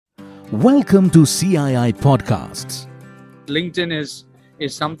Welcome to CII Podcasts. LinkedIn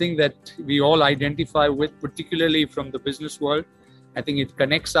is something that we all identify with, particularly from the business world. I think it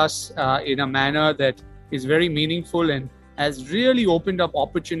connects us in a manner that is very meaningful and has really opened up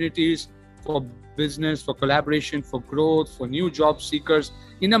opportunities for business, for collaboration, for growth, for new job seekers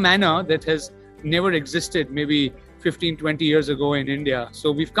in a manner that has never existed maybe 15, 20 years ago in India.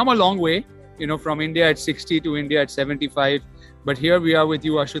 So we've come a long way, from India at 60 to India at 75. But here we are with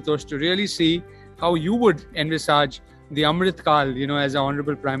you, Ashutosh, to really see how you would envisage the Amrit Kal, as our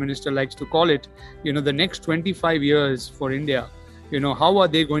Honorable Prime Minister likes to call it, the next 25 years for India. How are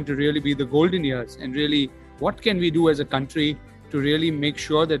they going to really be the golden years? And really, what can we do as a country to really make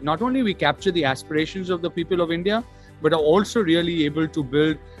sure that not only we capture the aspirations of the people of India, but are also really able to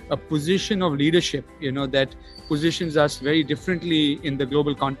build a position of leadership, that positions us very differently in the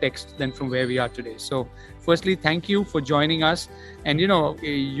global context than from where we are today. So firstly, thank you for joining us. And,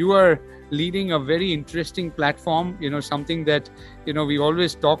 you are leading a very interesting platform, something that, we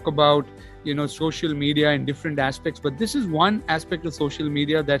always talk about, social media in different aspects, but this is one aspect of social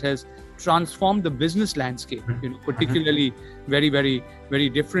media that has transformed the business landscape, particularly very, very, very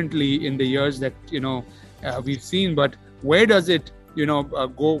differently in the years that, we've seen. But where does it,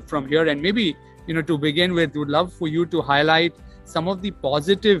 go from here? And maybe, to begin with, would love for you to highlight some of the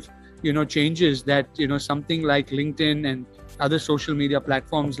positive, changes that, something like LinkedIn and other social media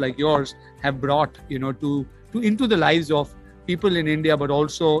platforms like yours have brought, to into the lives of people in India, but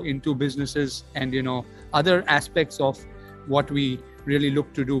also into businesses and, other aspects of what we really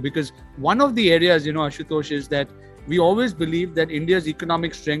look to do. Because one of the areas, Ashutosh, is that we always believe that India's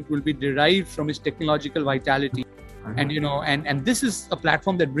economic strength will be derived from its technological vitality. And, and this is a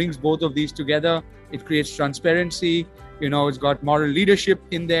platform that brings both of these together. It creates transparency, it's got moral leadership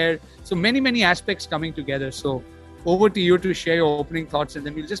in there. So many aspects coming together. So over to you to share your opening thoughts, and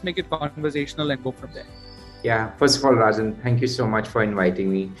then we'll just make it conversational and go from there. Yeah, first of all, Rajan, thank you so much for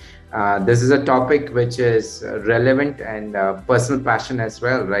inviting me. This is a topic which is relevant and personal passion as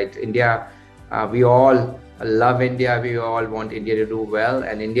well, right? India, we all love India. We all want India to do well,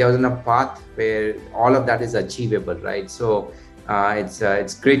 and India is on a path where all of that is achievable, right? So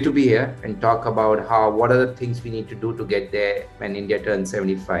it's great to be here and talk about what are the things we need to do to get there when India turns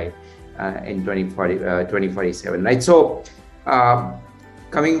 75 in 2047, right? So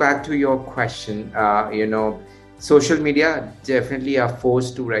coming back to your question, social media definitely are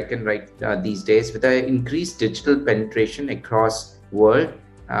forced to reckon these days with the increased digital penetration across world.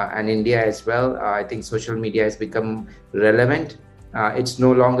 And India as well. I think social media has become relevant. It's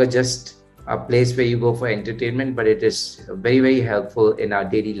no longer just a place where you go for entertainment, but it is very, very helpful in our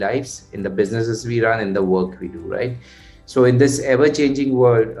daily lives, in the businesses we run, in the work we do, right? So in this ever-changing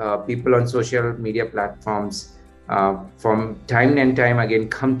world, people on social media platforms from time and time again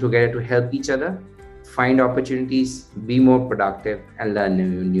come together to help each other, find opportunities, be more productive, and learn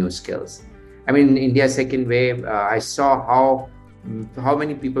new skills. I mean, in India's second wave, I saw how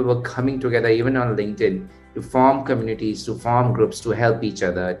many people were coming together, even on LinkedIn, to form communities, to form groups, to help each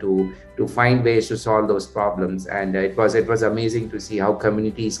other, to find ways to solve those problems. And it was amazing to see how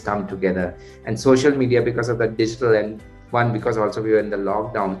communities come together. And social media, because of the digital, and one, because also we were in the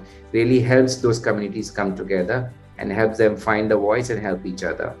lockdown, really helps those communities come together and helps them find a voice and help each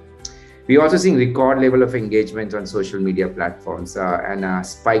other. We're also seeing record level of engagement on social media platforms and a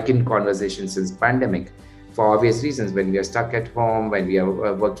spike in conversations since pandemic. For obvious reasons, when we are stuck at home, when we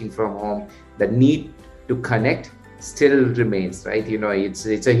are working from home, the need to connect still remains, right?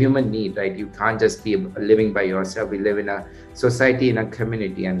 It's a human need, right? You can't just be living by yourself. We live in a society, in a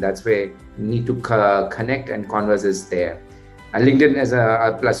community, and that's where you need to connect, and converse is there. And LinkedIn is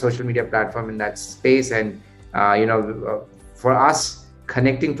a social media platform in that space, and for us,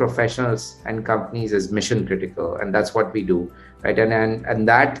 connecting professionals and companies is mission critical, and that's what we do, right? And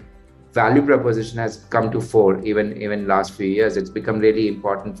that value proposition has come to fore even last few years. It's become really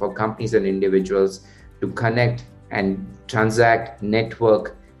important for companies and individuals to connect and transact,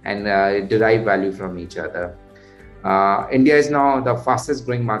 network, and derive value from each other. India is now the fastest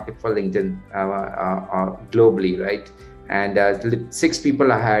growing market for LinkedIn globally, right? And 6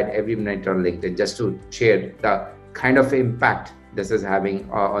 people ahead every minute on LinkedIn, just to share the kind of impact this is having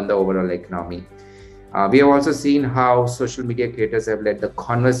on the overall economy. We have also seen how social media creators have led the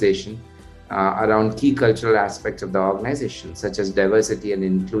conversation around key cultural aspects of the organization, such as diversity and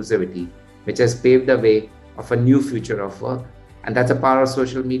inclusivity, which has paved the way of a new future of work. And that's the power of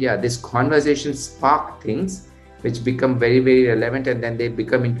social media. These conversations spark things which become very, very relevant, and then they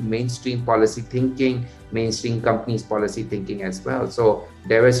become into mainstream policy thinking, mainstream companies policy thinking as well. So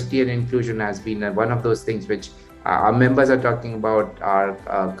diversity and inclusion has been one of those things which our members are talking about,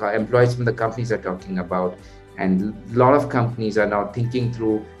 our employees from the companies are talking about, and a lot of companies are now thinking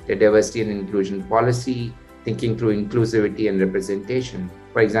through their diversity and inclusion policy, thinking through inclusivity and representation.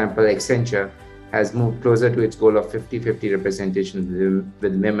 For example, Accenture has moved closer to its goal of 50-50 representation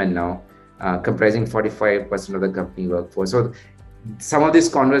with women now, comprising 45% of the company workforce. So some of these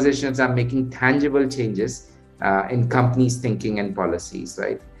conversations are making tangible changes in companies' thinking and policies,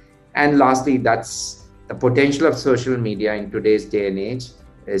 right? And lastly, that's the potential of social media in today's day and age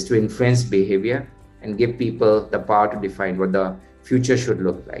is to influence behavior and give people the power to define what the future should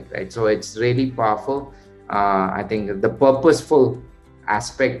look like, right? So it's really powerful. I think the purposeful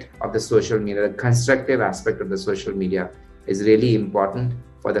aspect of the social media, the constructive aspect of the social media is really important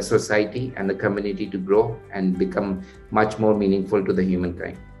for the society and the community to grow and become much more meaningful to the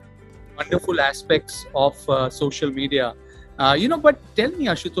humankind. Wonderful aspects of social media. But tell me,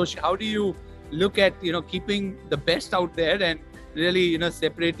 Ashutosh, how do you look at, keeping the best out there and really,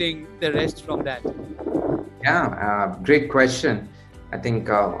 separating the rest from that? Yeah, great question. I think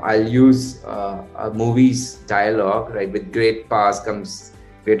I'll use a movie's dialogue, right? With great powers comes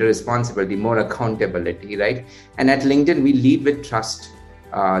greater responsibility, more accountability, right? And at LinkedIn, we lead with trust.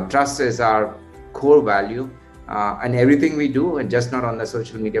 Trust is our core value, and everything we do, and just not on the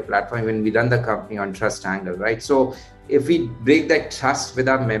social media platform, when we run the company on trust angle, right? So if we break that trust with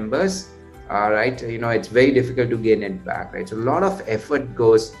our members, right, it's very difficult to gain it back, right? So a lot of effort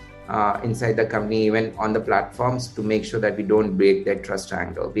goes inside the company, even on the platforms, to make sure that we don't break that trust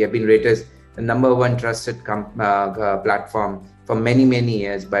angle. We have been rated the number one trusted platform for many, many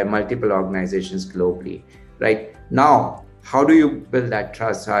years by multiple organizations globally, right? Now, how do you build that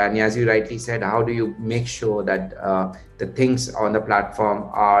trust? And as you rightly said, how do you make sure that the things on the platform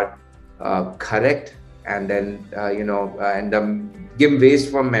are correct, and then give ways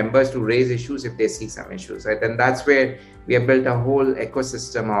for members to raise issues if they see some issues, right? And that's where we have built a whole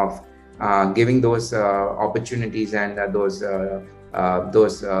ecosystem of giving those opportunities and those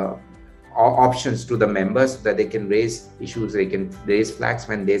options to the members so that they can raise issues, they can raise flags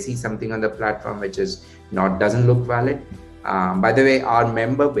when they see something on the platform which is doesn't look valid. By the way, our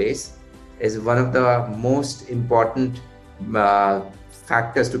member base is one of the most important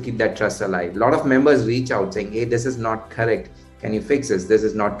factors to keep that trust alive. A lot of members reach out saying, hey, this is not correct. Can you fix this? This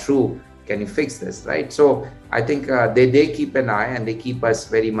is not true. Can you fix this? Right? So I think they keep an eye, and they keep us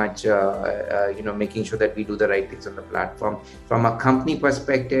very much, making sure that we do the right things on the platform. From a company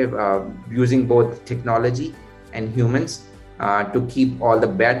perspective, using both technology and humans to keep all the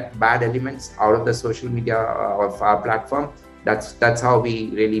bad elements out of the social media of our platform. That's how we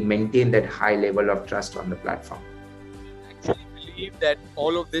really maintain that high level of trust on the platform. I actually believe that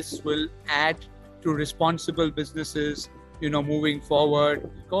all of this will add to responsible businesses, moving forward,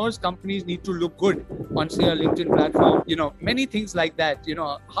 because companies need to look good on, say, a LinkedIn platform, many things like that.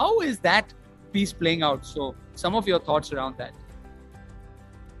 How is that piece playing out? So some of your thoughts around that.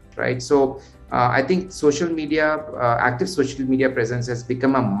 Right. So I think social media, active social media presence has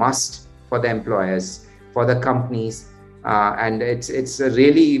become a must for the employers, for the companies. And it's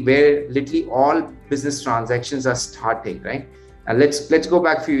really where literally all business transactions are starting, right? And let's go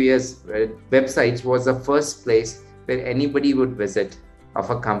back a few years. Websites was the first place where anybody would visit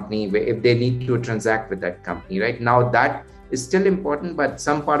of a company if they need to transact with that company, right? Now that is still important, but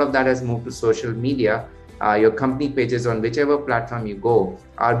some part of that has moved to social media. Your company pages on whichever platform you go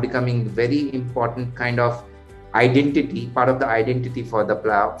are becoming very important kind of identity, part of the identity for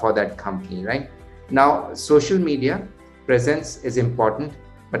that company, right? Now, social media presence is important,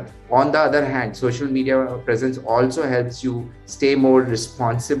 but on the other hand, social media presence also helps you stay more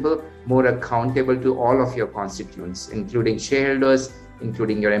responsible, more accountable to all of your constituents, including shareholders,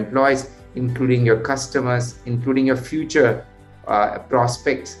 including your employees, including your customers, including your future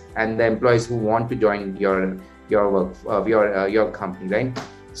prospects and the employees who want to join your work, your company, right?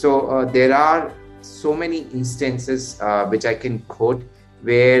 So there are so many instances which I can quote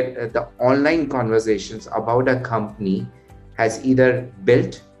where the online conversations about a company has either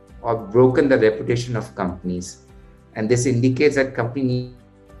built or broken the reputation of companies, and this indicates that company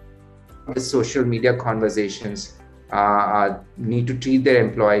social media conversations need to treat their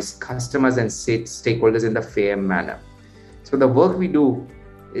employees, customers, and stakeholders in the fair manner. So the work we do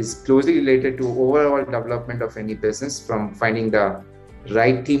is closely related to overall development of any business, from finding the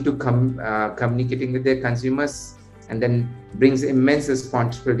right team to communicating with their consumers, and then brings immense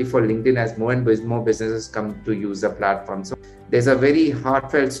responsibility for LinkedIn as more and more businesses come to use the platform. So there's a very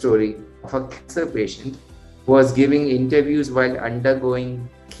heartfelt story of a cancer patient who was giving interviews while undergoing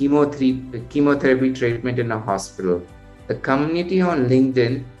chemotherapy treatment in a hospital. The community on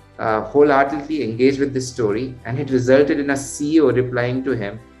LinkedIn wholeheartedly engaged with this story, and it resulted in a CEO replying to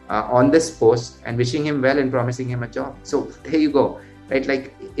him on this post and wishing him well and promising him a job. So there you go, right?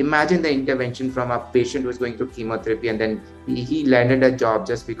 Like imagine the intervention from a patient who's going through chemotherapy, and then he landed a job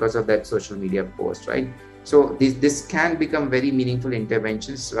just because of that social media post, right? So this can become very meaningful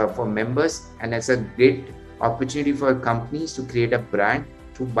interventions for members, and it's a great opportunity for companies to create a brand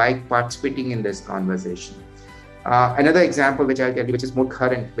by participating in this conversation. Another example which I'll tell you, which is more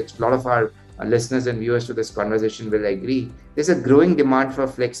current, which a lot of our listeners and viewers to this conversation will agree, there's a growing demand for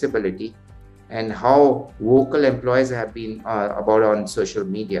flexibility, and how vocal employees have been about on social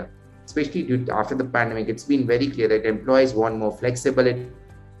media, especially after the pandemic. It's been very clear that employees want more flexibility.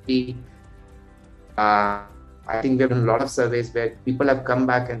 I think we've done a lot of surveys where people have come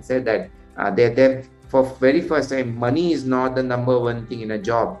back and said that they're for very first time, money is not the number one thing in a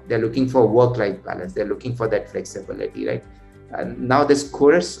job. They're looking for work-life balance. They're looking for that flexibility, right? Now this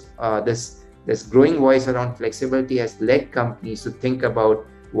chorus, this growing voice around flexibility has led companies to think about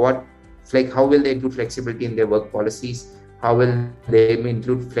how will they include flexibility in their work policies? How will they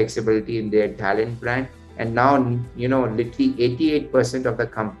include flexibility in their talent brand? And now, literally 88% of the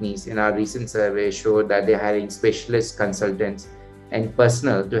companies in our recent survey showed that they're hiring specialist consultants and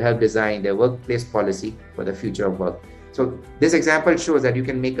personnel to help design their workplace policy for the future of work. So this example shows that you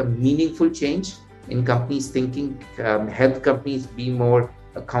can make a meaningful change in companies' thinking, help companies be more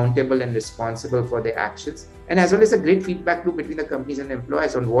accountable and responsible for their actions, and as well as a great feedback loop between the companies and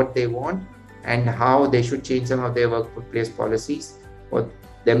employees on what they want and how they should change some of their workplace policies for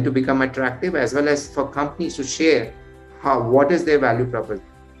them to become attractive, as well as for companies to share what is their value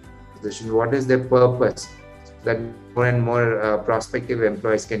proposition, what is their purpose, so that more and more prospective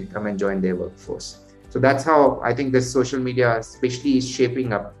employees can come and join their workforce. So that's how I think this social media especially is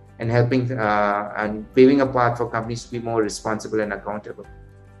shaping up and helping and paving a path for companies to be more responsible and accountable.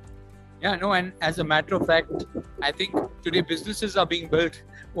 Yeah, no, and as a matter of fact, I think today businesses are being built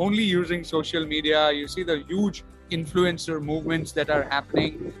only using social media. You see the huge influencer movements that are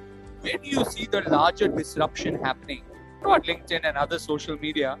happening. Where do you see the larger disruption happening on LinkedIn and other social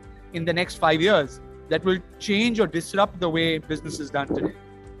media in the next 5 years that will change or disrupt the way business is done today?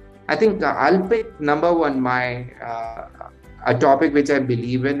 I think I'll pick number one, a topic which I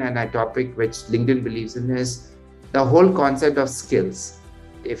believe in, and a topic which LinkedIn believes in, is the whole concept of skills.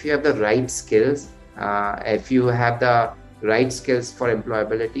 If you have the right skills, if you have the right skills for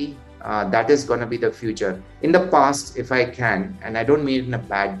employability, that is going to be the future. In the past, if I can, and I don't mean it in a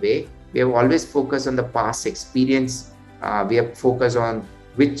bad way, we have always focused on the past experience. We have focused on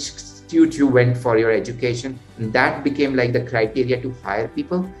which institute you went for your education, and that became like the criteria to hire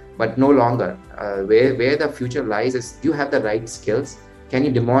people. But no longer. Where the future lies is, you have the right skills. Can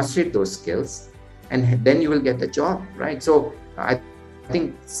you demonstrate those skills? And then you will get the job, right? So I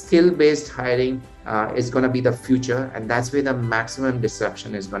think skill-based hiring is going to be the future, and that's where the maximum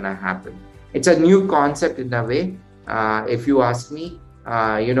disruption is going to happen. It's a new concept in a way. If you ask me,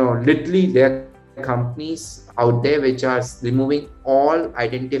 literally there are companies out there which are removing all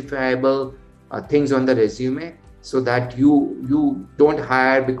identifiable things on the resume, so that you don't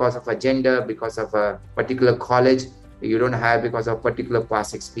hire because of a gender, because of a particular college. You don't hire because of particular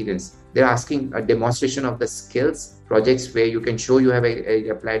past experience. They're asking a demonstration of the skills, projects where you can show you have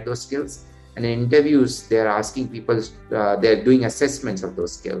applied those skills. And in interviews, they're asking people, they're doing assessments of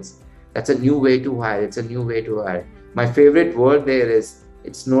those skills. That's a new way to hire. It's a new way to hire. My favorite word there is,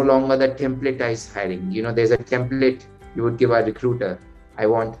 it's no longer the templatized hiring. There's a template you would give a recruiter. I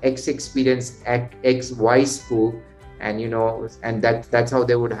want X experience at X, Y school, and and that's how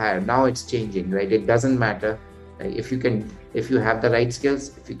they would hire. Now it's changing, right? It doesn't matter. If you have the right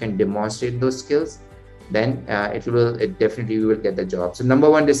skills, if you can demonstrate those skills, then it definitely you will get the job. So number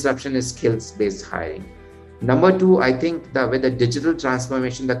one disruption is skills-based hiring. Number two, I think with the digital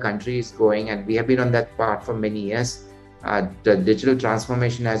transformation the country is going, and we have been on that path for many years. The digital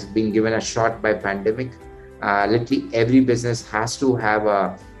transformation has been given a shot by pandemic. Literally every business has to have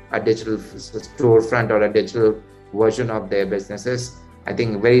a digital storefront or a digital version of their businesses. I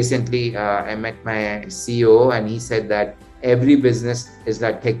think very recently I met my CEO, and he said that every business is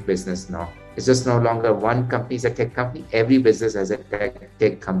a tech business now. It's just no longer one company is a tech company. Every business has a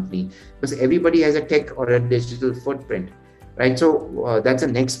tech company, because everybody has a tech or a digital footprint, right? So that's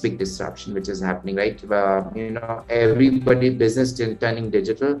the next big disruption which is happening, right? Everybody business turning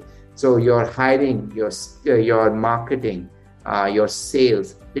digital. So your hiring, your marketing, your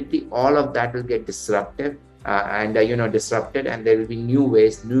sales, literally all of that will get disrupted, and there will be new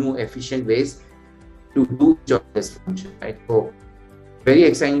ways, new efficient ways to do this function, right? So very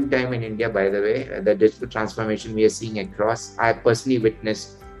exciting time in India, by the way. The digital transformation we are seeing across. I personally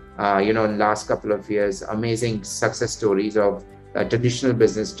witnessed In last couple of years, amazing success stories of traditional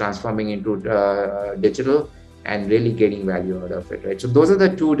business transforming into digital and really getting value out of it, right? So those are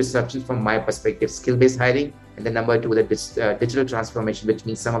the two disruptions from my perspective: skill-based hiring, and then number two, the digital transformation, which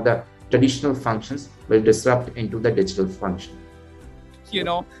means some of the traditional functions will disrupt into the digital function.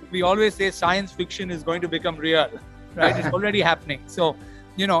 We always say science fiction is going to become real, right? It's already happening. So,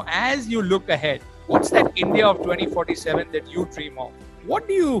 as you look ahead, what's that India of 2047 that you dream of?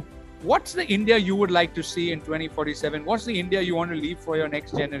 What's the India you would like to see in 2047? What's the India you want to leave for your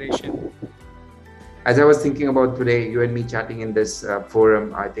next generation? As I was thinking about today, you and me chatting in this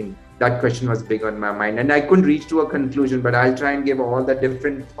forum, I think that question was big on my mind, and I couldn't reach to a conclusion, but I'll try and give all the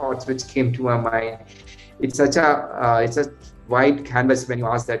different thoughts which came to my mind. It's such a wide canvas when you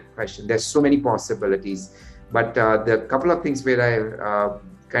ask that question. There's so many possibilities, but the couple of things where I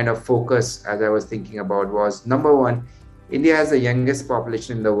kind of focus as I was thinking about was, number one, India has the youngest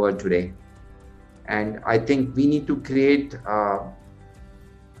population in the world today, and I think we need to create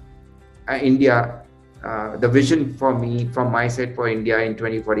India. The vision for me, from my side, for India in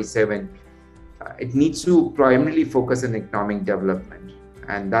 2047, it needs to primarily focus on economic development.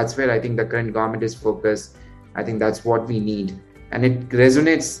 And that's where I think the current government is focused. I think that's what we need. And it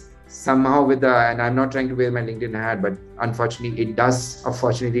resonates somehow with and I'm not trying to wear my LinkedIn hat, but unfortunately it does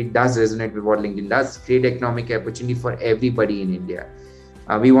resonate with what LinkedIn does: create economic opportunity for everybody in India.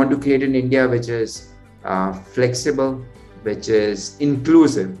 We want to create an India which is flexible, which is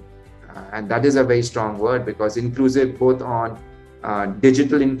inclusive. And that is a very strong word, because inclusive both on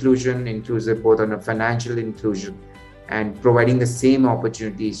digital inclusion, inclusive both on a financial inclusion, and providing the same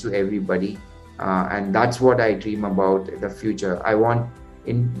opportunities to everybody. And that's what I dream about in the future. I want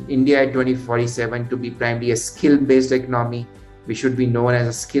in India 2047 to be primarily a skill-based economy. We should be known as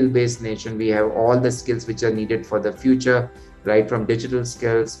a skill-based nation. We have all the skills which are needed for the future, right? From digital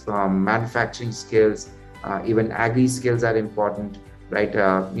skills, from manufacturing skills, even agri skills are important. Right,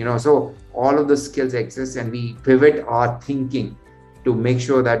 so all of the skills exist, and we pivot our thinking to make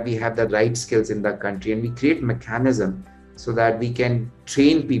sure that we have the right skills in the country, and we create mechanism so that we can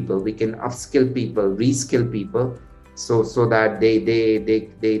train people, we can upskill people, reskill people, so that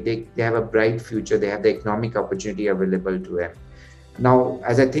they have a bright future, they have the economic opportunity available to them. Now,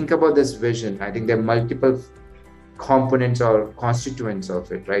 as I think about this vision, I think there are multiple components or constituents of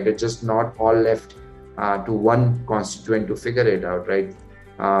it, right? It's just not all left to one constituent to figure it out, right?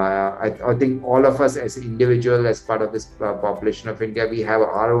 I think all of us as individual, as part of this population of India, we have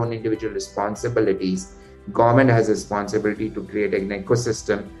our own individual responsibilities. Government has a responsibility to create an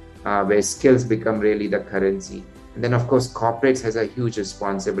ecosystem where skills become really the currency. And then, of course, corporates has a huge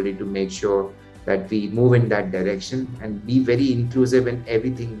responsibility to make sure that we move in that direction and be very inclusive in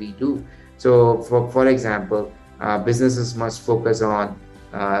everything we do. So, for example, businesses must focus on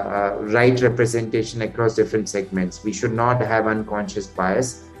right representation across different segments. We should not have unconscious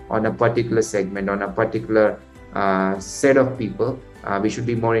bias on a particular segment, on a particular set of people. We should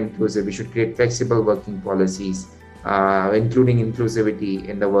be more inclusive. We should create flexible working policies, including inclusivity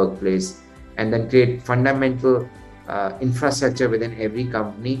in the workplace, and then create fundamental infrastructure within every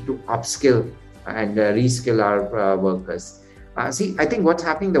company to upskill and reskill our workers. I think what's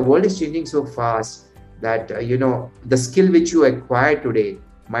happening, the world is changing so fast that the skill which you acquire today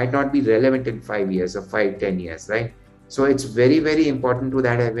might not be relevant in 5 years or 5-10 years, right? So it's very, very important to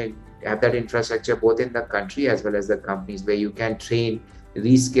have that infrastructure both in the country as well as the companies, where you can train,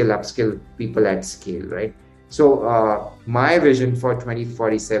 reskill, upskill people at scale, right? So my vision for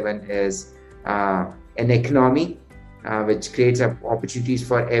 2047 is an economy which creates opportunities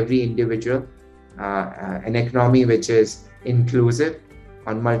for every individual, an economy which is inclusive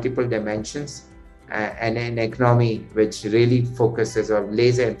on multiple dimensions, and an economy which really focuses or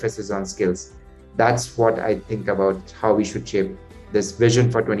lays emphasis on skills. That's what I think about how we should shape this vision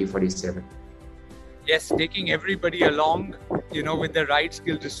for 2047. Yes, taking everybody along, with the right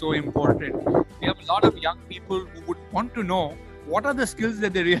skills is so important. We have a lot of young people who would want to know what are the skills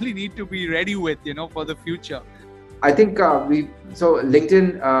that they really need to be ready with, for the future. I think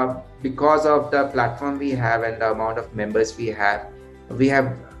LinkedIn, because of the platform we have and the amount of members we have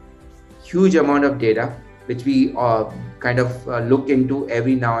huge amount of data which we kind of look into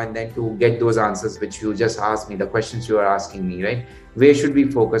every now and then to get those answers which you just asked me, the questions you are asking me, right? Where should we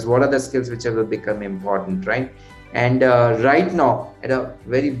focus? What are the skills which will become important, right? And right now, at a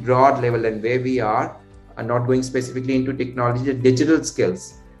very broad level, and where we are not going specifically into technology, the digital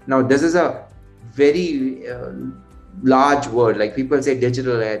skills. Now, this is a very large word. Like people say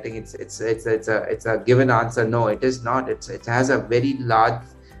digital, I think it's a given answer. No, it is not. It has a very large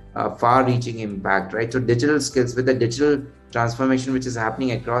far-reaching impact, right? So digital skills, with the digital transformation which is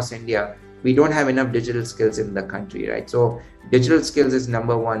happening across India, we don't have enough digital skills in the country, right? So digital skills is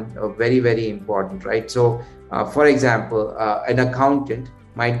number one, very, very important, right? So for example, an accountant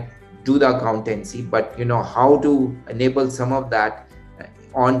might do the accountancy, but how to enable some of that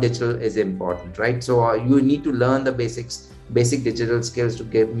on digital is important, right? So you need to learn the basic digital skills to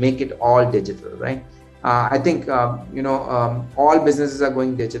make it all digital, right? I think all businesses are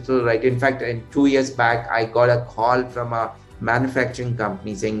going digital, right? In fact, in 2 years back, I got a call from a manufacturing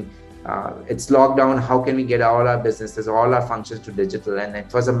company saying, it's lockdown, how can we get all our businesses, all our functions to digital? And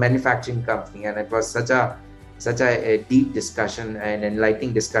it was a manufacturing company, and it was such a deep discussion and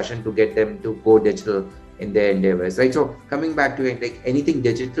enlightening discussion to get them to go digital in their endeavors, right? So coming back to it, like anything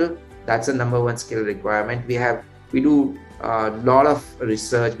digital, that's a number one skill requirement. We do a lot of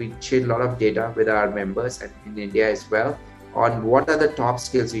research, we share a lot of data with our members and in India as well on what are the top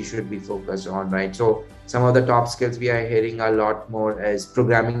skills we should be focused on, right? So some of the top skills we are hearing a lot more as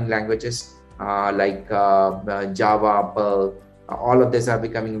programming languages like Java, Perl, all of this are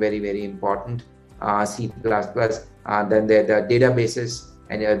becoming very, very important. C++, then the databases,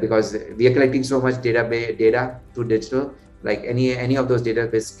 and because we are collecting so much data to digital, like any of those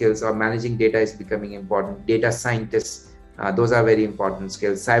database skills or managing data is becoming important. Data scientists, those are very important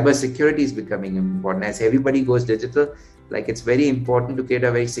skills. Cyber security is becoming important as everybody goes digital. Like it's very important to create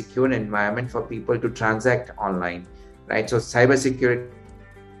a very secure environment for people to transact online, right? So cyber security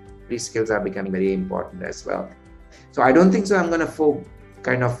skills are becoming very important as well. So I don't think so I'm going to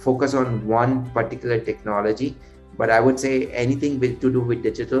kind of focus on one particular technology, but I would say anything to do with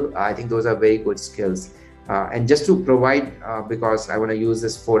digital, I think those are very good skills. And just to provide, because I want to use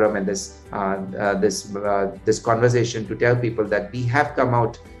this forum and this conversation to tell people that we have come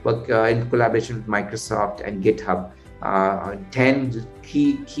out in collaboration with Microsoft and GitHub, 10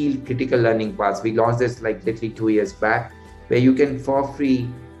 key critical learning paths. We launched this like literally 2 years back, where you can for free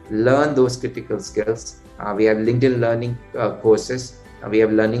learn those critical skills. We have LinkedIn learning courses. We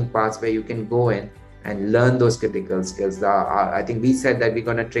have learning paths where you can go in and learn those critical skills. I think we said that we're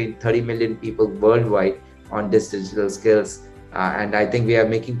going to train 30 million people worldwide on these digital skills. And I think we are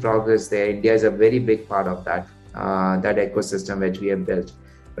making progress there. India is a very big part of that ecosystem which we have built,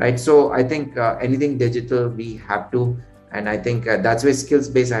 right? So I think anything digital, we have to. And I think that's where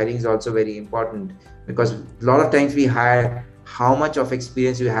skills-based hiring is also very important, because a lot of times we hire how much of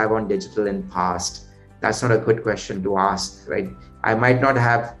experience you have on digital in past. That's not a good question to ask, right? I might not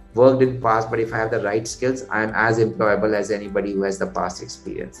have worked in past, but if I have the right skills, I'm as employable as anybody who has the past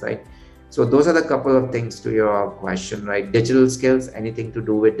experience, right? So those are the couple of things to your question, right? Digital skills, anything to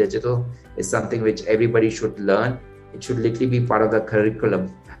do with digital is something which everybody should learn. It should literally be part of the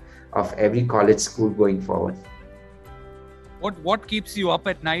curriculum of every college school going forward. What keeps you up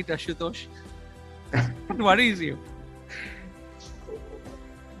at night, Ashutosh? What worries you?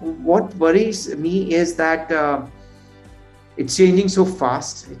 What worries me is that it's changing so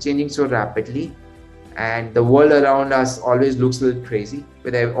fast, it's changing so rapidly, and the world around us always looks a little crazy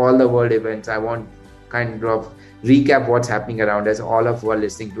with all the world events. I want kind of recap what's happening around us. All of who are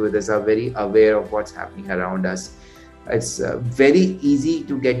listening to this are very aware of what's happening around us. It's very easy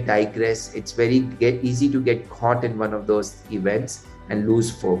to digress. It's very easy to get caught in one of those events and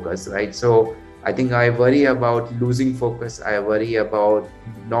lose focus, right? So I think I worry about losing focus. I worry about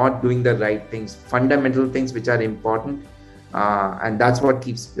not doing the right things, fundamental things which are important. And that's what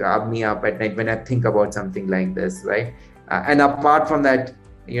keeps me up at night when I think about something like this, right? And apart from that,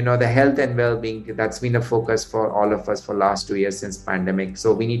 the health and well-being, that's been a focus for all of us for last 2 years since pandemic.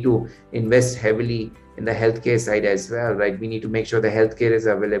 So we need to invest heavily in the healthcare side as well, right? We need to make sure the healthcare is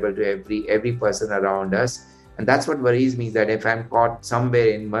available to every person around us. And that's what worries me, that if I'm caught somewhere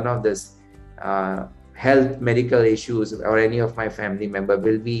in one of this health medical issues, or any of my family member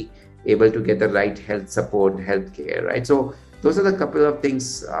will be able to get the right health support, healthcare, right? So those are the couple of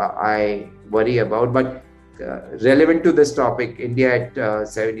things I worry about. But relevant to this topic, India at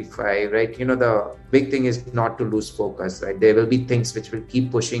 75, right? The big thing is not to lose focus, right? There will be things which will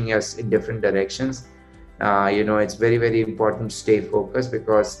keep pushing us in different directions. It's very, very important to stay focused,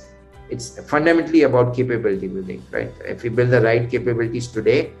 because it's fundamentally about capability building, right? If we build the right capabilities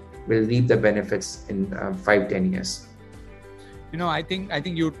today, we'll reap the benefits in 5-10 years. I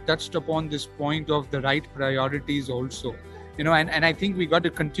think you touched upon this point of the right priorities also, and I think we got to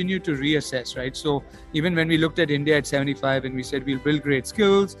continue to reassess, right? So even when we looked at India at 75 and we said we'll build great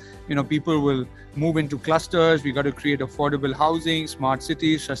skills, people will move into clusters, we got to create affordable housing, smart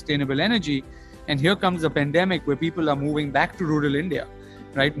cities, sustainable energy. And here comes the pandemic where people are moving back to rural India,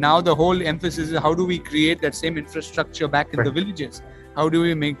 right? Now the whole emphasis is how do we create that same infrastructure back in the villages? How do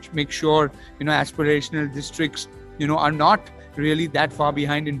we make sure, aspirational districts, are not really that far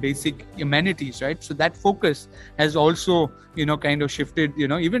behind in basic amenities, right? So that focus has also, kind of shifted,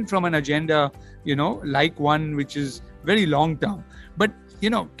 even from an agenda, like one which is very long term. But,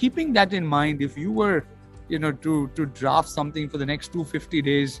 keeping that in mind, if you were, to draft something for the next 250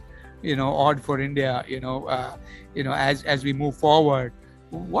 days, odd for India, as we move forward,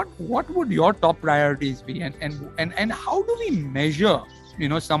 what would your top priorities be, and how do we measure,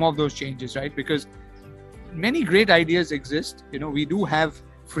 some of those changes, right? Because many great ideas exist. We do have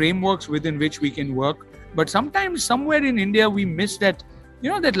frameworks within which we can work, but sometimes somewhere in India we miss that,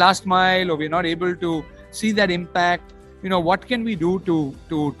 that last mile, or we're not able to see that impact. What can we do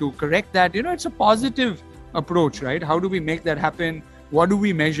to correct that? It's a positive approach, right? How do we make that happen? What do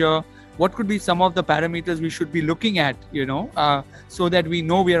we measure? What could be some of the parameters we should be looking at, so that we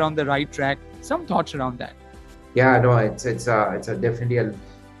know we are on the right track? Some thoughts around that. Yeah, no, it's a definitely a,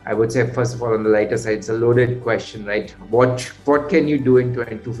 I would say, first of all, on the lighter side, it's a loaded question, right? What can you do in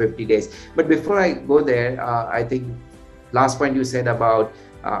 250 days? But before I go there, I think last point you said about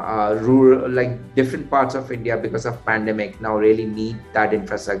rural, like different parts of India because of pandemic now really need that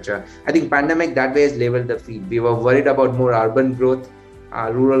infrastructure. I think pandemic that way has leveled the field. We were worried about more urban growth.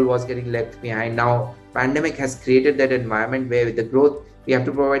 Rural was getting left behind. Now pandemic has created that environment where with the growth, we have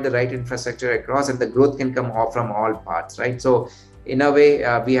to provide the right infrastructure across, and the growth can come off from all parts, right? So in a way,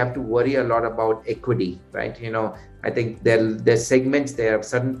 we have to worry a lot about equity, right? I think there's segments, there are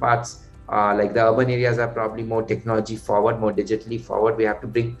certain parts, like the urban areas are probably more technology forward, more digitally forward. We have to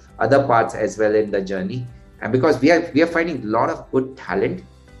bring other parts as well in the journey. And because we are finding a lot of good talent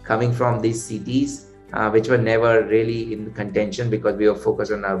coming from these cities, which were never really in contention because we were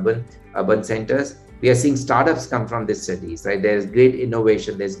focused on urban centers. We are seeing startups come from these cities, right? There's great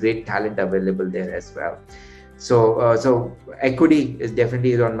innovation, there's great talent available there as well. So equity is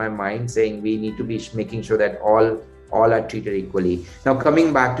definitely on my mind, saying we need to be making sure that all are treated equally. Now,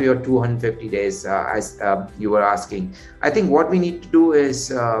 coming back to your 250 days, as you were asking, I think what we need to do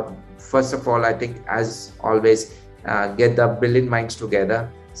is, first of all, I think as always, get the brilliant minds together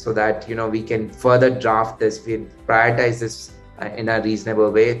so that, we can further draft this, we prioritize this in a reasonable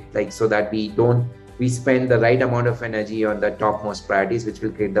way, like so that we spend the right amount of energy on the topmost priorities, which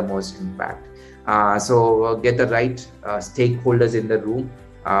will create the most impact. So get the right stakeholders in the room,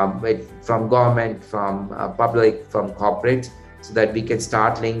 from government, from public, from corporate, so that we can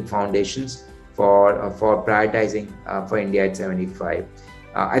start laying foundations for prioritizing for India at 75.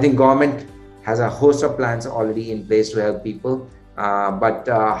 I think government has a host of plans already in place to help people, but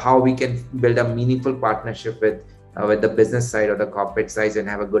how we can build a meaningful partnership with the business side or the corporate side and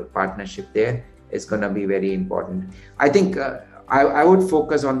have a good partnership there is going to be very important. I think I would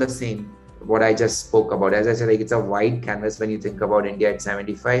focus on the same, what I just spoke about. As I said, like it's a wide canvas when you think about India at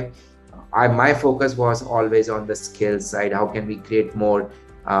 75. My focus was always on the skills side. How can we create more,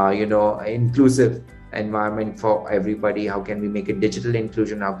 inclusive environment for everybody? How can we make it digital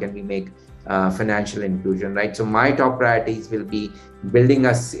inclusion? How can we make financial inclusion, right? So my top priorities will be building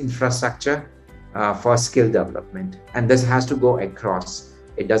us infrastructure for skill development. And this has to go across.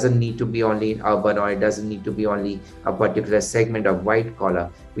 It doesn't need to be only urban, or it doesn't need to be only a particular segment of white collar.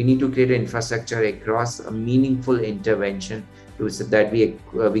 We need to create an infrastructure across a meaningful intervention so that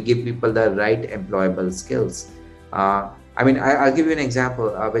we give people the right employable skills. I'll give you an example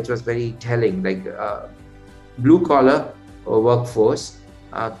which was very telling. Like blue collar workforce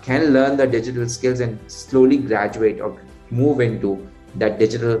can learn the digital skills and slowly graduate or move into that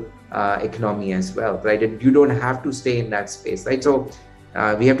digital economy as well, right? And you don't have to stay in that space, right? So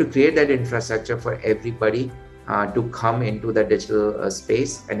we have to create that infrastructure for everybody to come into the digital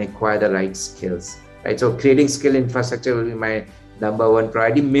space and acquire the right skills, right? So creating skill infrastructure will be my number one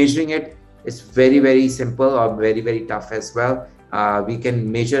priority. Measuring it is very, very simple or very, very tough as well. We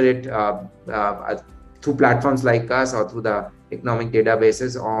can measure it through platforms like us or through the economic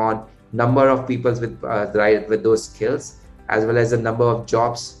databases on number of people with those skills, as well as the number of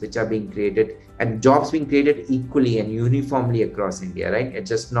jobs which are being created, and jobs being created equally and uniformly across India, right? It's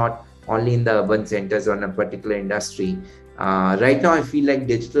just not only in the urban centers or in a particular industry. Right now, I feel like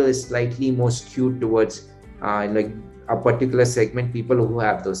digital is slightly more skewed towards like a particular segment, people who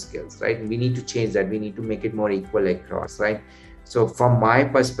have those skills, right? And we need to change that. We need to make it more equal across, right? So from my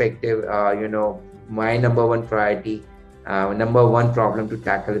perspective, my number one priority, number one problem to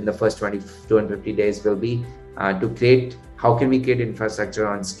tackle in the first 250 days will be how can we create infrastructure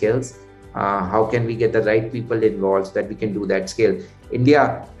on skills? How can we get the right people involved so that we can do that scale?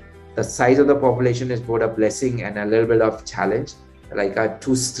 India, the size of the population is both a blessing and a little bit of challenge. Like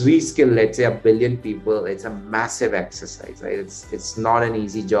to reskill, let's say 1 billion people, it's a massive exercise, right? It's not an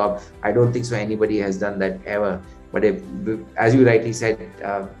easy job. I don't think so anybody has done that ever. But if, as you rightly said,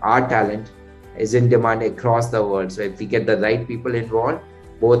 our talent is in demand across the world. So if we get the right people involved,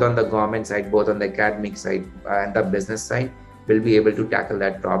 both on the government side, both on the academic side and the business side, we'll be able to tackle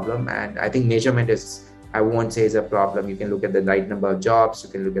that problem. And I think measurement is, I won't say is a problem. You can look at the right number of jobs, you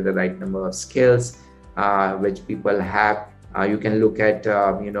can look at the right number of skills which people have. You can look at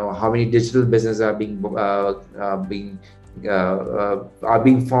how many digital businesses are being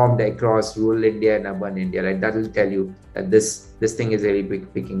formed across rural India and urban India, right? That will tell you that this thing is really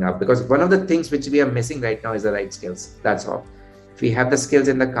picking up, because one of the things which we are missing right now is the right skills. That's all. If we have the skills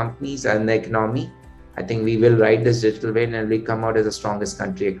in the companies and the economy, I think we will ride this digital wave and we come out as the strongest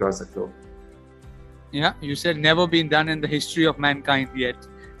country across the globe. Yeah, you said never been done in the history of mankind yet.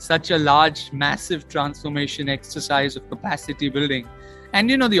 Such a large, massive transformation exercise of capacity building. And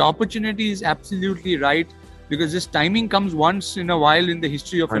the opportunity is absolutely right, because this timing comes once in a while in the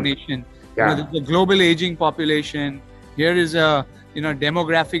history of a nation. Yeah. The global aging population, here is a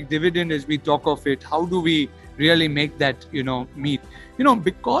demographic dividend as we talk of it. How do we really make that meet?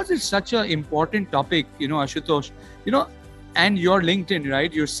 Because it's such an important topic, Ashutosh, and your LinkedIn,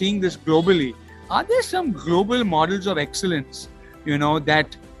 right? You're seeing this globally. Are there some global models of excellence,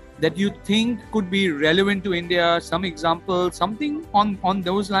 that you think could be relevant to India? Some examples, something on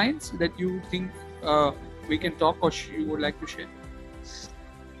those lines that you think we can talk or you would like to share?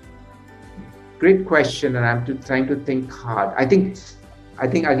 Great question, and I'm trying to think hard. I think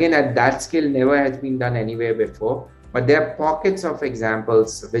again, at that scale never has been done anywhere before, but there are pockets of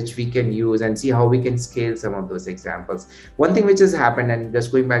examples which we can use and see how we can scale some of those examples. One thing which has happened, and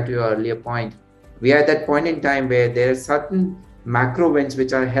just going back to your earlier point, we are at that point in time where there are certain macro winds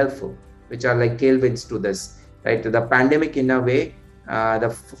which are helpful, which are like tailwinds to this, right? The pandemic, in a way,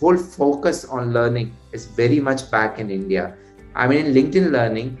 the whole focus on learning is very much back in India. I mean, in LinkedIn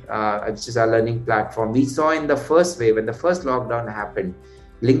Learning, which is our learning platform, we saw in the first wave, when the first lockdown happened,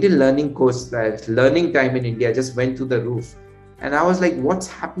 LinkedIn Learning course, learning time in India just went through the roof. And I was like, what's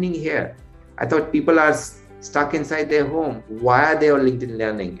happening here? I thought people are stuck inside their home. Why are they on LinkedIn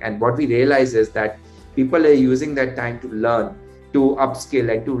Learning? And what we realized is that people are using that time to learn, to upskill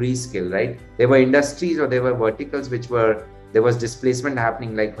and to reskill, right? There were industries or there were verticals there was displacement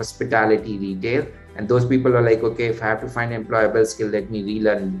happening, like hospitality, retail. And those people are like, okay, if I have to find employable skill, let me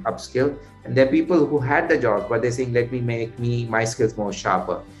relearn, upskill. And there are people who had the job, but they're saying, let me make my skills more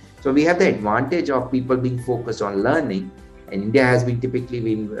sharper. So we have the advantage of people being focused on learning. And India has typically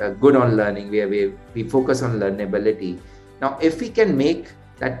been good on learning, where we focus on learnability. Now, if we can make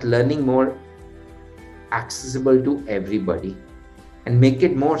that learning more accessible to everybody and make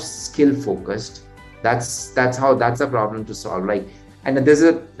it more skill focused, that's a problem to solve. Like, and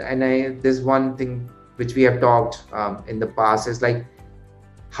there's one thing which we have talked in the past is like,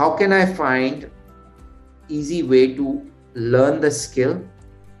 how can I find easy way to learn the skill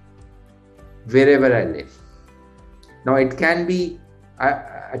wherever I live? Now, it can be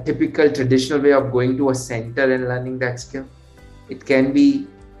a typical traditional way of going to a center and learning that skill. It can be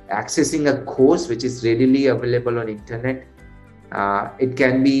accessing a course which is readily available on internet. It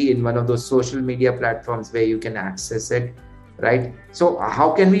can be in one of those social media platforms where you can access it, right? So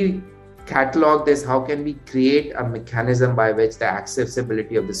how can we catalog this? How can we create a mechanism by which the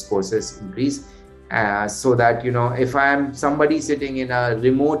accessibility of this courses increase, so that, if I am somebody sitting in a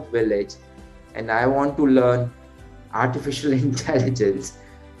remote village and I want to learn artificial intelligence,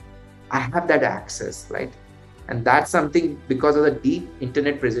 I have that access, right? And that's something, because of the deep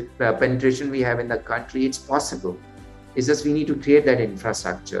internet penetration we have in the country, it's possible. It's just we need to create that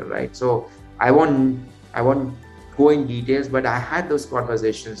infrastructure, right? So I won't go in details, but I had those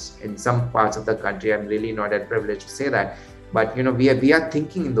conversations in some parts of the country. I'm really not that privileged to say that, but we are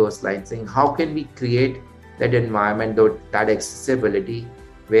thinking in those lines, saying how can we create that environment, that accessibility,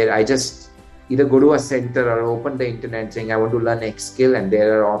 where I just either go to a center or open the internet saying I want to learn X skill, and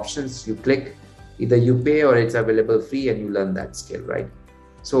there are options. You click, either you pay or it's available free, and you learn that skill, right?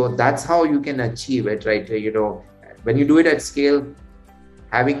 So that's how you can achieve it, right? When you do it at scale,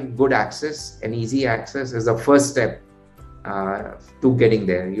 having good access and easy access is the first step to getting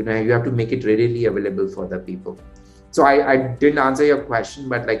there. You have to make it readily available for the people. So I didn't answer your question,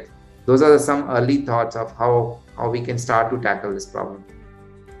 but like those are some early thoughts of how we can start to tackle this problem.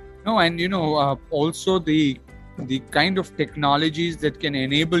 No, and also the kind of technologies that can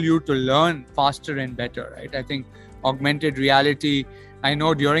enable you to learn faster and better, right? I think augmented reality. I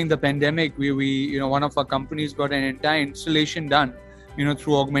know during the pandemic, we one of our companies got an entire installation done,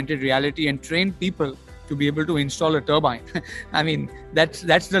 through augmented reality, and trained people to be able to install a turbine. I mean, that's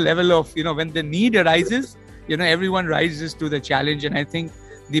the level of, when the need arises, everyone rises to the challenge. And I think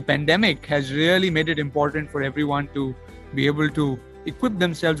the pandemic has really made it important for everyone to be able to equip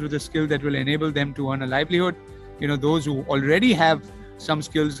themselves with a skill that will enable them to earn a livelihood. Those who already have some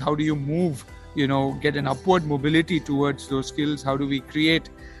skills, how do you move, get an upward mobility towards those skills? How do we create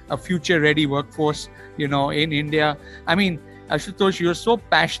a future-ready workforce, in India? I mean, Ashutosh, you're so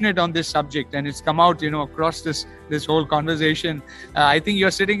passionate on this subject, and it's come out, across this whole conversation. I think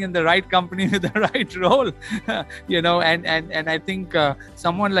you're sitting in the right company with the right role, and I think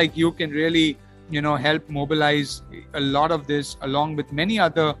someone like you can really, help mobilize a lot of this along with many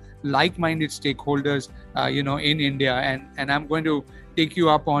other like-minded stakeholders, in India. And I'm going to take you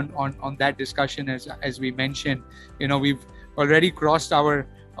up on that discussion as we mentioned. We've already crossed our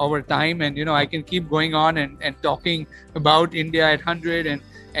time, and I can keep going on and talking about India at 100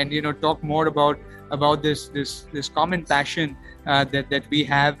 and talk more about this common passion that we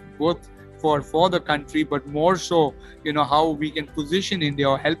have both for the country, but more so how we can position India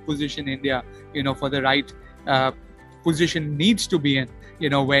or help position India for the right position needs to be in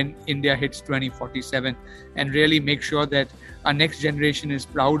when India hits 2047, and really make sure that our next generation is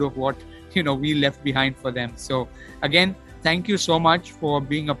proud of what we left behind for them. So again, thank you so much for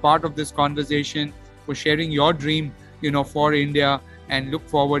being a part of this conversation, for sharing your dream, for India, and look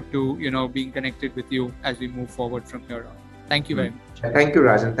forward to, being connected with you as we move forward from here on. Thank you very much. Thank you,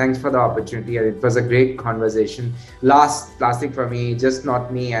 Rajan. Thanks for the opportunity. It was a great conversation. Last thing for me, just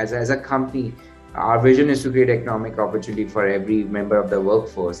not me, as a company, our vision is to create economic opportunity for every member of the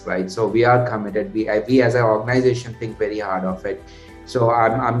workforce, right? So we are committed. We as an organization think very hard of it. So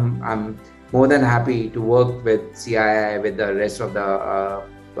I'm more than happy to work with CII, with the rest of the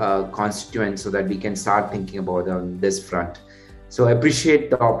constituents, so that we can start thinking about on this front. So I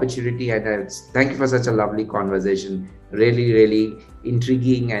appreciate the opportunity, and thank you for such a lovely conversation. Really, really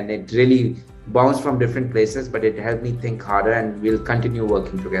intriguing, and it really bounced from different places, but it helped me think harder, and we'll continue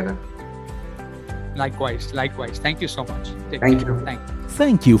working together. Likewise. Thank you so much. Thank you.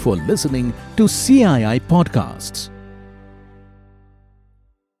 Thank you for listening to CII Podcasts.